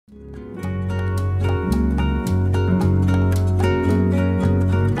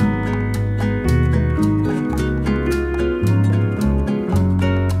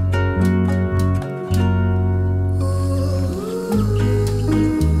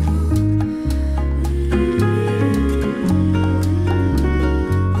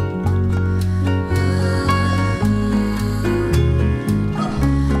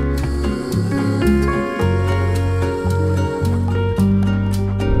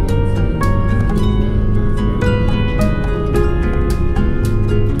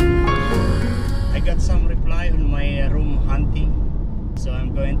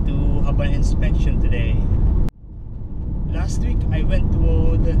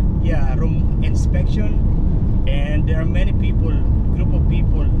yeah, room inspection, and there are many people, group of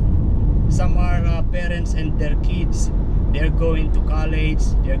people. Some are parents and their kids. They're going to college,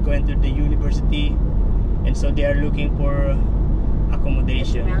 they're going to the university, and so they are looking for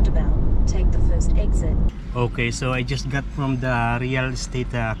accommodation. Roundabout, take the first exit. Okay, so I just got from the real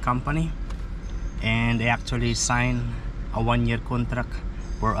estate company, and I actually signed a 1-year contract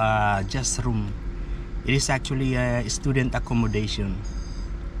for a just room. It is actually a student accommodation.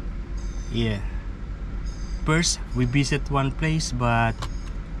 Yeah. First, we visit one place, but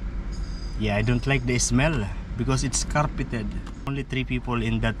yeah, I don't like the smell because it's carpeted. Only 3 people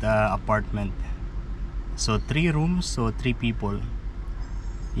in that apartment. So 3 rooms, so 3 people.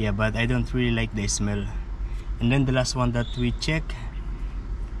 Yeah, but I don't really like the smell. And then the last one that we check,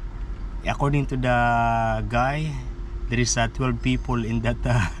 according to the guy, there is 12 people in that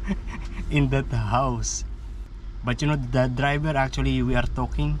in that house. But you know, the driver, actually we are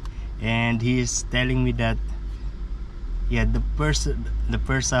talking, and he is telling me that yeah, the first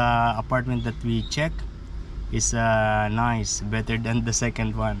apartment that we check is nice, better than the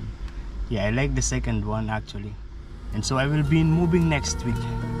second one. Yeah, I like the second one actually. And so I will be moving next week.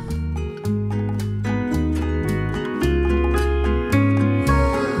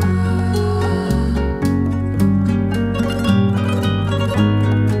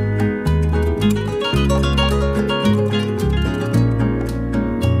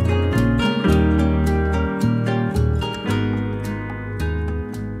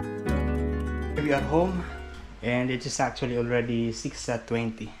 We are home, and it is actually already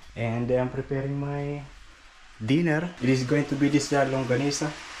 6:20, and I'm preparing my dinner. It is going to be this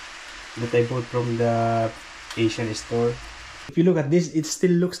longanisa that I bought from the Asian store. If you look at this, it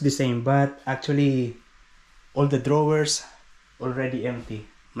still looks the same, but actually all the drawers already empty.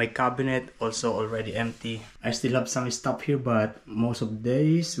 My cabinet also already empty. I still have some stuff here, but most of the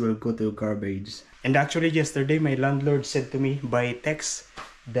days will go to garbage. And actually yesterday my landlord said to me by text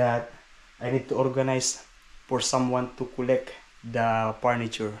that I need to organize for someone to collect the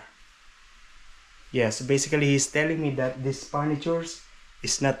furniture. Yes, basically he's telling me that this furniture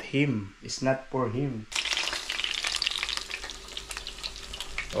is not him. It's not for him.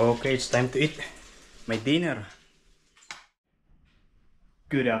 Okay, it's time to eat my dinner.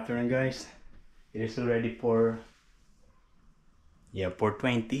 Good afternoon, guys. It is already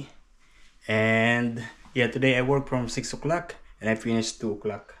 4:20, and yeah, today I work from 6 o'clock and I finished 2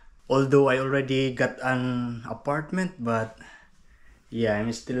 o'clock. Although I already got an apartment, but yeah,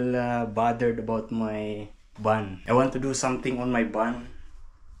 I'm still bothered about my bun. I want to do something on my bun.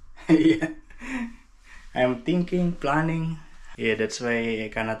 Yeah, I'm thinking, planning. Yeah, that's why I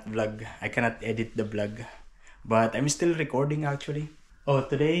cannot vlog. I cannot edit the vlog, but I'm still recording actually. Oh,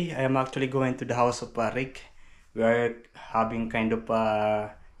 today I am actually going to the house of Rick. We are having kind of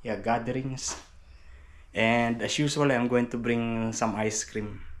yeah, gatherings, and as usual I'm going to bring some ice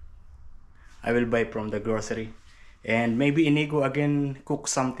cream. I will buy from the grocery, and maybe Inigo again cook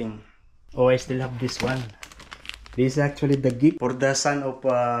something. Oh, I still have this one. This is actually the gift for the son of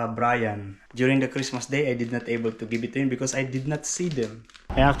Brian. During the Christmas day, I did not able to give it to him because I did not see them.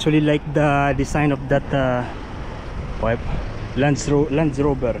 I actually like the design of that Land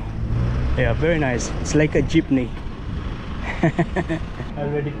Rover. Yeah, very nice. It's like a jeepney. I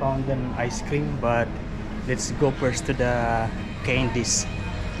already found an ice cream, but let's go first to the candies,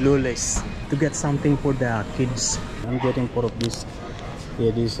 Lulis, to get something for the kids. I'm getting 4 of these.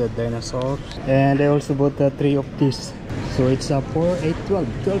 Yeah, these are dinosaurs, and I also bought 3 of these. So it's 4, 8,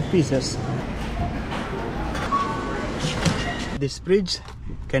 12 pieces. This fridge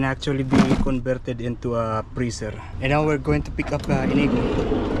can actually be converted into a freezer. And now we're going to pick up Inigo.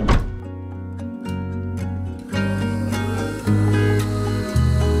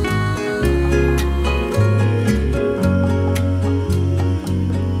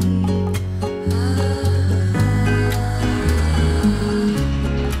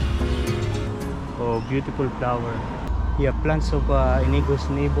 Beautiful flower. Yeah, plants of Inigo's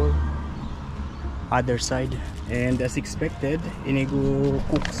neighbor, other side. And as expected, Inigo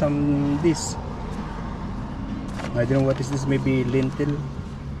cooked some this. I don't know what is this, maybe lentil.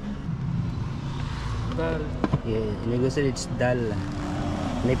 Dal. Yeah, Inigo said it's dal.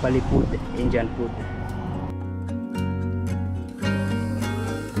 Nepali food, Indian food.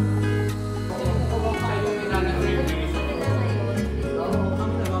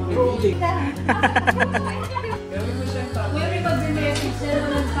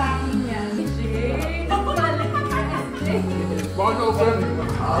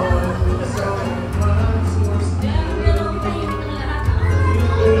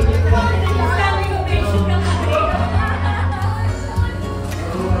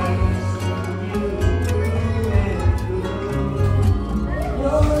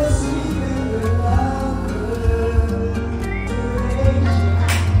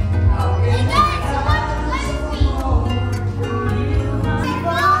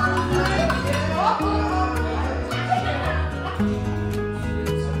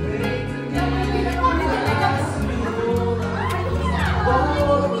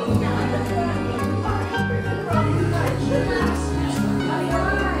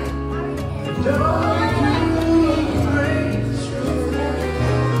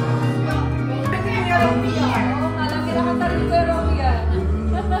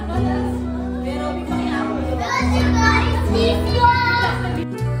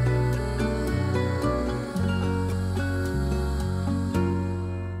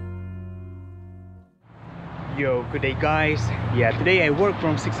 Yo, good day guys. Yeah, today I work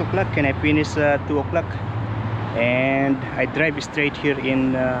from 6 o'clock and I finish 2 o'clock, and I drive straight here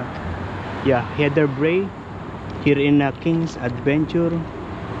in Heather Bray here in King's Adventure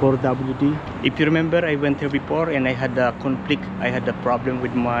for WD. If you remember, I went here before and I had a conflict. I had a problem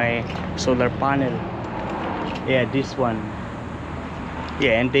with my solar panel. Yeah, this one.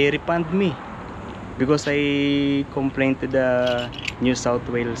 Yeah, and they refund me because I complained to the New South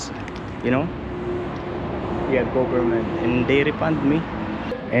Wales, you know, government, and they refund me.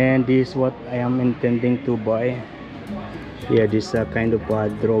 And this is what I am intending to buy. Yeah, this kind of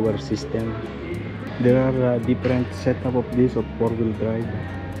drawer system. There are different setup of this of 4-wheel drive.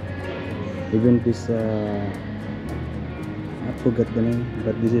 Even this I forgot the name,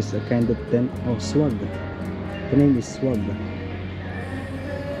 but this is a kind of swag. The name is swag.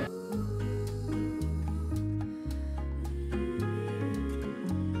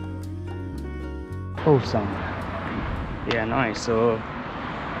 Awesome. Yeah, nice. So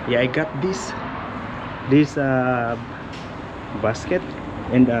yeah, I got this basket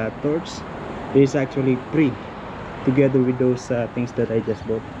and torch. This is actually free together with those things that I just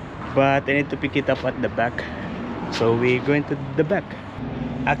bought, but I need to pick it up at the back, so we're going to the back.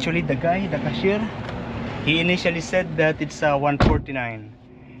 Actually, the cashier, he initially said that it's 149,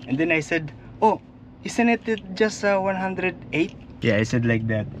 and then I said, oh, isn't it just 108? Yeah, I said like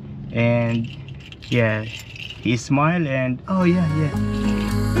that, and yeah, he smiled and oh yeah.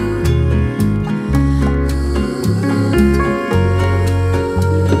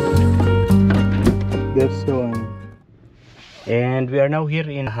 That's the one. And we are now here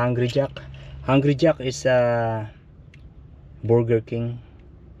in Hungry Jack. Hungry Jack is Burger King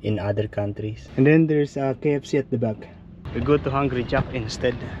in other countries. And then there's a KFC at the back. We go to Hungry Jack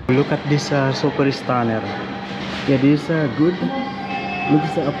instead. Look at this super stunner. Yeah, this is good.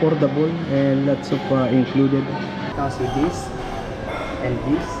 Looks affordable and lots of included. You can see this and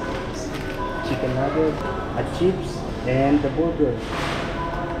this chicken nugget, chips, and the burger.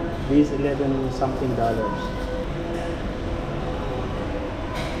 This $11 something.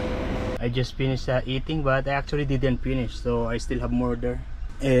 I just finished eating, but I actually didn't finish, so I still have more there.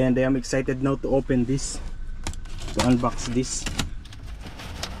 And I am excited now to open this, to unbox this.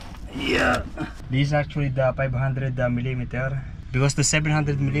 Yeah, this is actually the 500 millimeter, because the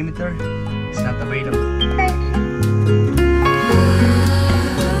 700 millimeter is not available.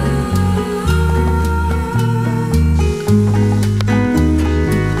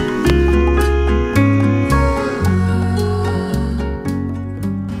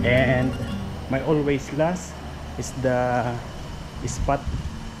 And my always last is the spot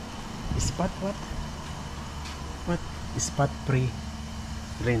free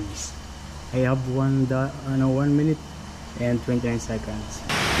lens. I have 1 minute and 29 seconds.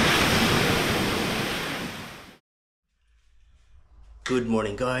 Good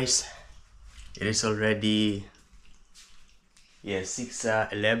morning guys. It is already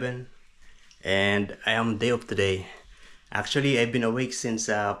 6:11 and I am day off today. Actually, I've been awake since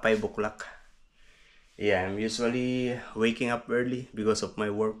 5 o'clock. Yeah, I'm usually waking up early because of my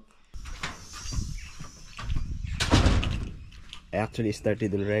work. I actually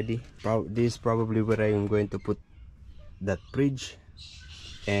started already. This is probably where I am going to put that fridge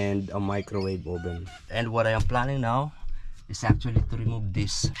and a microwave oven. And what I am planning now is actually to remove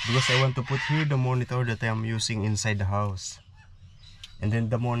this, because I want to put here the monitor that I am using inside the house. And then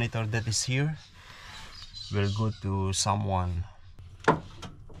the monitor that is here will go to someone.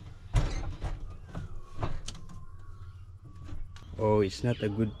 Oh, it's not a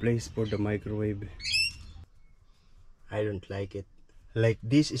good place for the microwave. I don't like it. Like,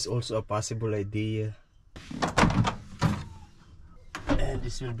 this is also a possible idea. And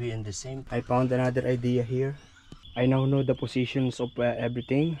this will be in the same. I found another idea here. I now know the positions of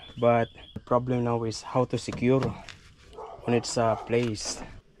everything, but the problem now is how to secure when it's placed.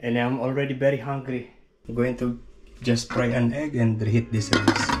 And I'm already very hungry. I'm going to just fry an egg and reheat this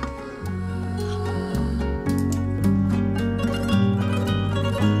rice.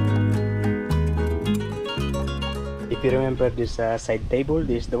 If you remember this side table,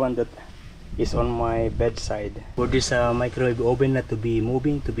 this is the one that is on my bedside. For this microwave oven not to be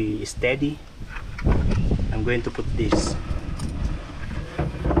moving, to be steady, I'm going to put this,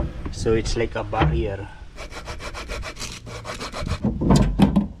 so it's like a barrier.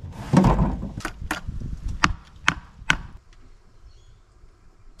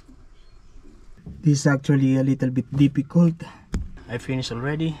 This is actually a little bit difficult. I finished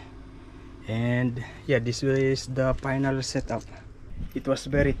already, and yeah, this is the final setup. It was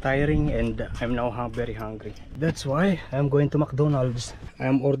very tiring and I'm now very hungry. That's why I'm going to McDonald's.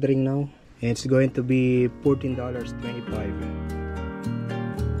 I'm ordering now, And it's going to be $14.25.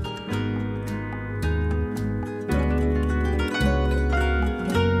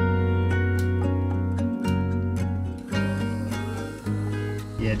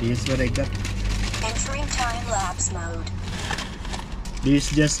 Yeah, this is what I got. Entering time-lapse mode. This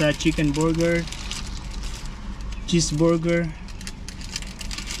is just a chicken burger, cheeseburger,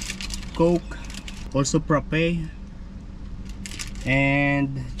 Coke, also frappe,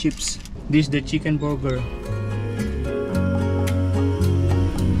 and chips. This is the chicken burger.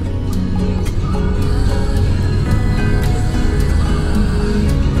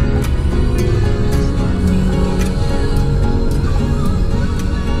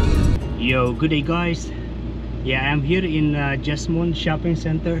 Yo, good day guys. Yeah, I'm here in Jasmine Shopping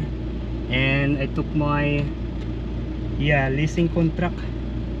Center, and I took my leasing contract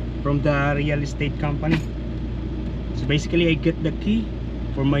from the real estate company. So basically I get the key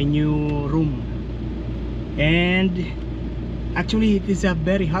for my new room, and actually it is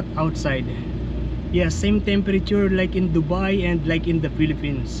very hot outside. Yeah, same temperature like in Dubai and like in the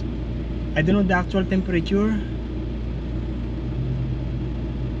Philippines. I don't know the actual temperature,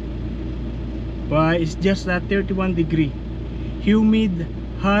 but it's just at 31 degree, humid,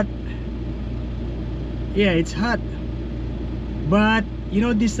 hot. Yeah, it's hot, but you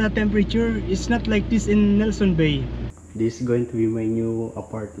know, this temperature is not like this in Nelson Bay. This is going to be my new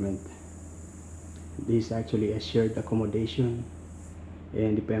apartment. This is actually a shared accommodation,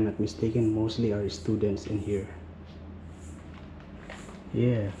 and if I'm not mistaken, mostly are students in here.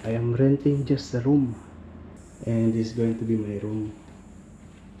 Yeah, I am renting just a room, and this is going to be my room.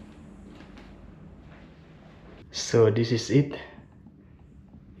 So this is it.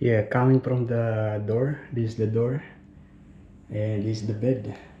 Yeah, coming from the door, this is the door, and this is the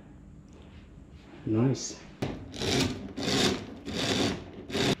bed. Nice.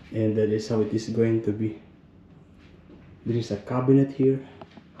 And that is how it is going to be. There is a cabinet here.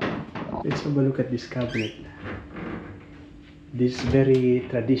 Let's have a look at this cabinet. This very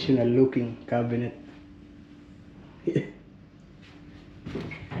traditional looking cabinet.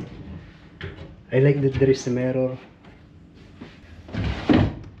 I like that there is a mirror.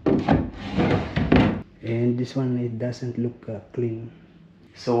 And this one, it doesn't look clean.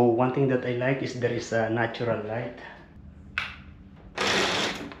 So one thing that I like is there is a natural light.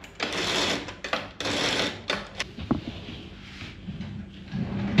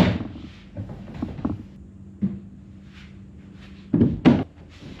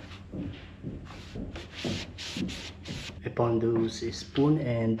 I found those spoon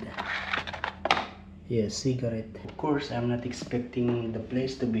and cigarette. Of course, I'm not expecting the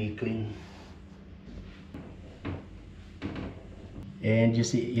place to be clean. And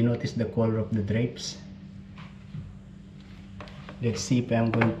you notice the color of the drapes. Let's see if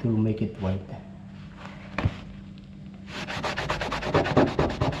I'm going to make it white.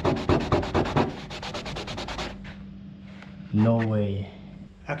 No way.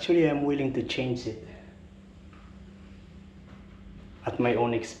 Actually, I'm willing to change it at my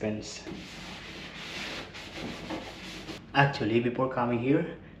own expense. Actually, before coming here,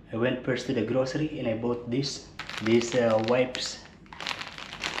 I went first to the grocery and I bought these wipes.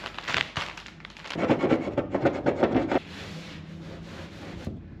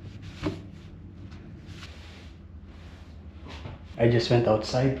 I just went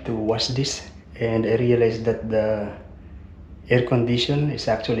outside to wash this, and I realized that the air condition is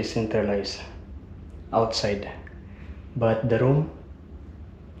actually centralized outside, but the room,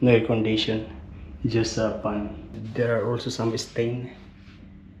 no air condition, just a fan. There are also some stain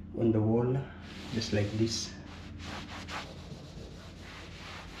on the wall, just like this.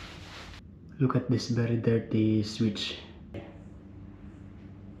 Look at this very dirty switch.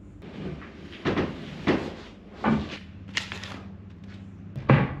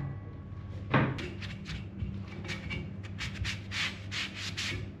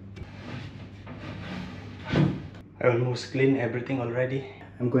 I almost cleaned everything already.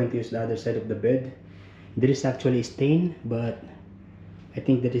 I'm going to use the other side of the bed. There is actually a stain, but I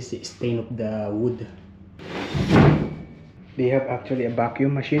think that is a stain of the wood. They have actually a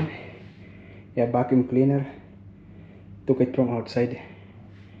vacuum machine. Yeah, vacuum cleaner. Took it from outside.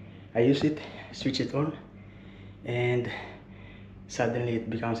 I use it, switch it on, and suddenly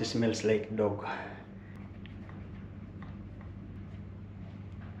it smells like dog.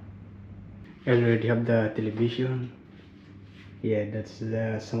 I already have the television. Yeah, that's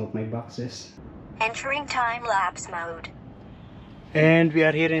some of my boxes. Entering time-lapse mode. And we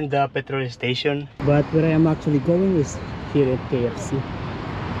are here in the petrol station. But where I am actually going is here at KFC.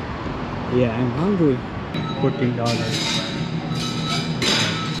 Yeah, I'm hungry. $14.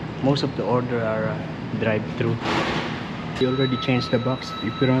 most of the order are drive-through. We already changed the box.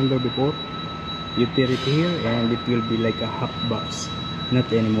 If you remember before, you tear it here and it will be like a half box.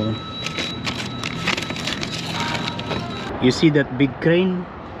 Not anymore. You see that big crane?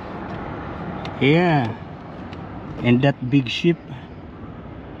 Yeah. And that big ship.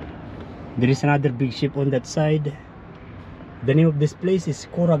 There is another big ship on that side. The name of this place is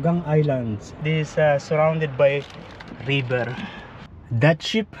Koragang Islands. This is surrounded by river. That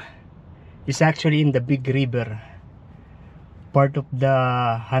ship is actually in the big river, part of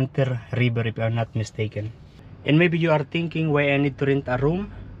the Hunter River, if I'm not mistaken. And maybe you are thinking why I need to rent a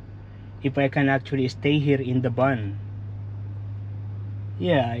room if I can actually stay here in the van.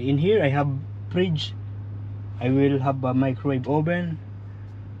 Yeah, in here I have fridge. I will have a microwave oven.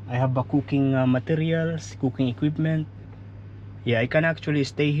 I have a cooking materials, cooking equipment. Yeah, I can actually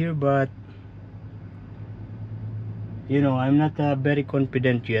stay here, but you know, I'm not very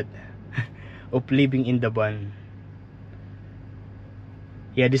confident yet of living in the van.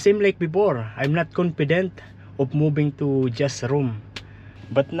 Yeah, the same like before, I'm not confident of moving to just a room.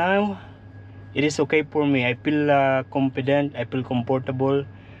 But now, it is okay for me. I feel confident, I feel comfortable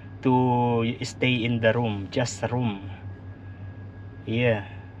to stay in the room, just a room. Yeah.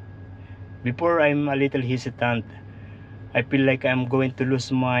 Before, I'm a little hesitant. I feel like I'm going to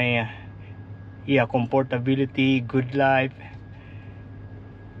lose my comfortability, good life.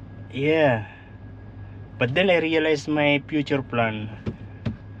 Yeah. But then I realized my future plan.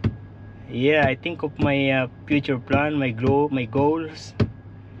 Yeah, I think of my future plan, my goals.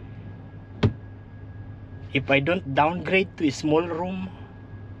 If I don't downgrade to a small room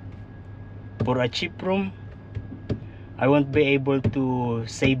for a cheap room, I won't be able to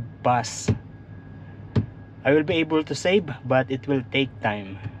save bus. I will be able to save, but it will take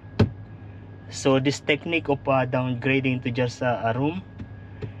time. So this technique of downgrading to just a room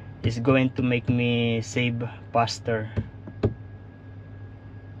is going to make me save faster,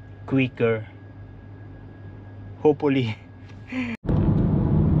 quicker, hopefully.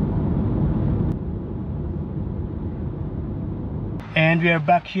 And we are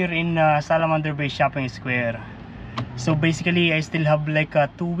back here in Salamander Bay Shopping Square. So basically I still have like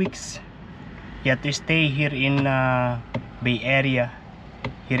 2 weeks to stay here in Bay Area,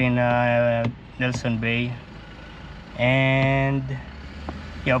 here in Nelson Bay. And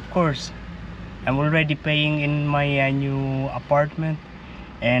yeah, of course I'm already paying in my new apartment,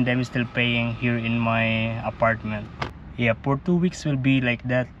 and I'm still paying here in my apartment. Yeah, for 2 weeks will be like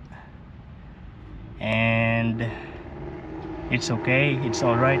that, and it's okay, it's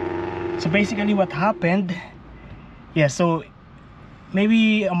all right. So basically what happened, so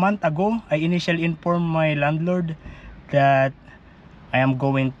maybe a month ago I initially informed my landlord that I am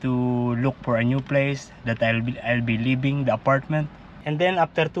going to look for a new place, that I'll be leaving the apartment. And then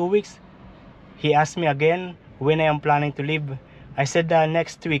after 2 weeks he asked me again when I am planning to leave. I said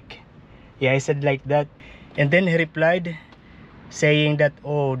next week. Yeah, I said like that. And then he replied saying that,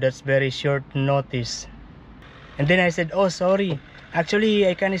 oh, that's very short notice. And then I said, oh, sorry, actually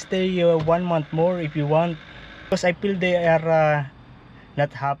I can stay 1 month more if you want, because I feel they are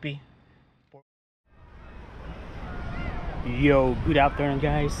not happy. Yo, good afternoon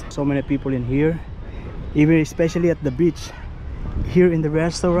guys. So many people in here, even especially at the beach. Here in the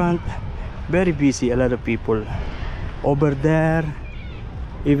restaurant, very busy, a lot of people. Over there,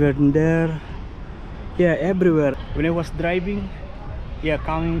 even there, yeah, everywhere. When I was driving,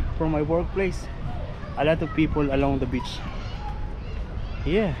 coming from my workplace, a lot of people along the beach.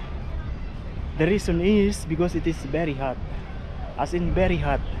 Yeah, the reason is because it is very hot, as in very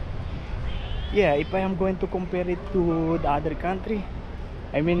hot. Yeah, if I am going to compare it to the other country,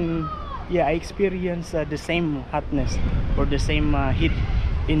 I mean, yeah, I experienced the same hotness or the same heat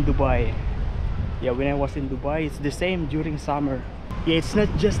in Dubai. Yeah, when I was in Dubai, it's the same during summer. Yeah, it's not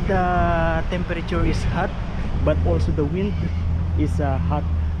just the temperature is hot, but also the wind is hot.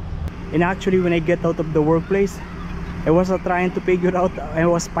 And actually when I get out of the workplace, I was trying to figure out, I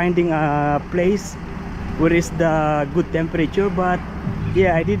was finding a place where is the good temperature, but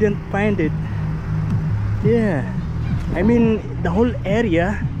yeah, I didn't find it. Yeah, I mean the whole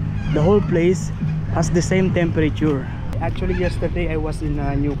area, the whole place has the same temperature. Actually yesterday I was in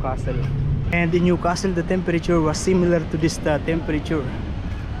Newcastle, and in Newcastle the temperature was similar to this temperature.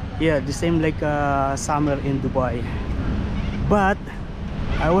 Yeah, the same like summer in Dubai. But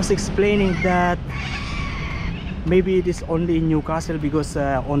I was explaining that maybe it is only in Newcastle because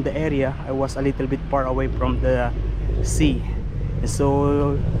on the area I was a little bit far away from the sea,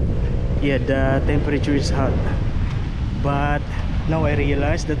 so yeah, the temperature is hot. But now I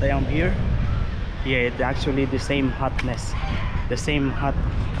realize that I am here, yeah, it's actually the same hotness, the same hot.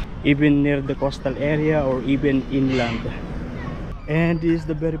 even near the coastal area or even inland. And this is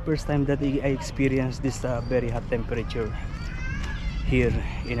the very first time that I experienced this very hot temperature here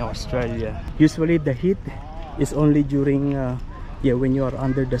in Australia. Usually the heat is only during when you are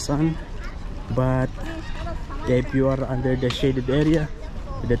under the sun, but if you are under the shaded area,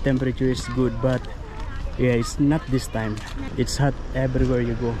 the temperature is good. But yeah, it's not this time. It's hot everywhere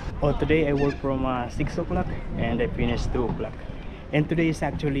you go. Oh, today I work from 6 o'clock and I finished 2 o'clock. And today is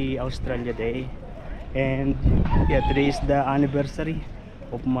actually Australia Day. And yeah, today is the anniversary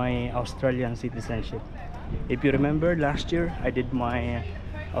of my Australian citizenship. If you remember, last year I did my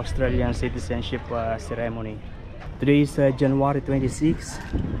Australian citizenship ceremony. Today is January 26,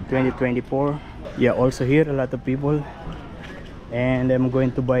 2024. Yeah, also here a lot of people. And I'm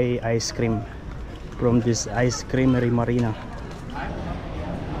going to buy ice cream from this ice creamery Marina.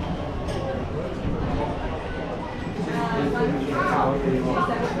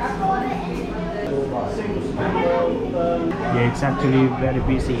 Yeah, it's actually very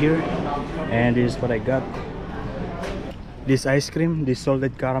busy here, and this is what I got. This ice cream, this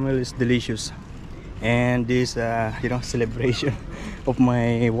salted caramel, is delicious, and this celebration of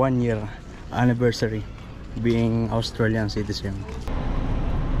my 1-year anniversary being Australian citizen.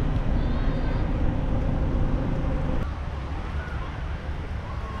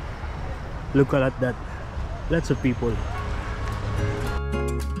 Look at that, lots of people.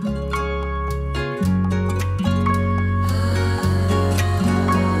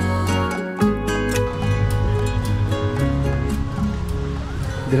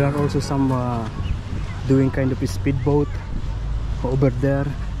 There are also some doing kind of a speedboat over there.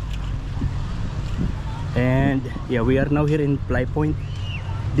 And yeah, we are now here in Fly Point.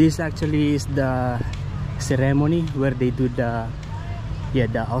 This actually is the ceremony where they do the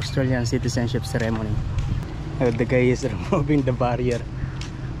Australian citizenship ceremony. The guy is removing the barrier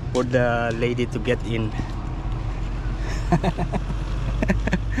for the lady to get in.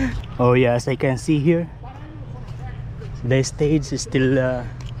 Oh yeah, as I can see here, the stage is still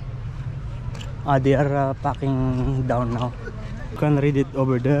they are packing down now. You can read it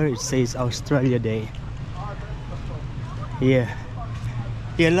over there. It says Australia Day. Yeah,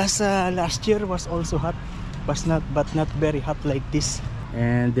 last year was also hot, but not very hot like this.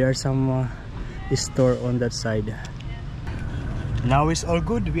 And there are some store on that side. Now it's all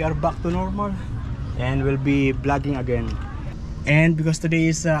good. We are back to normal, and we'll be vlogging again. And because today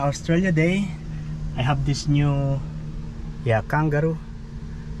is Australia Day, I have this new kangaroo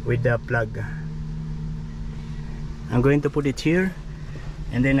with the plug. I'm going to put it here,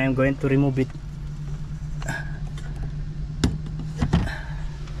 and then I'm going to remove it.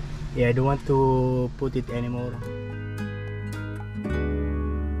 Yeah, I don't want to put it anymore.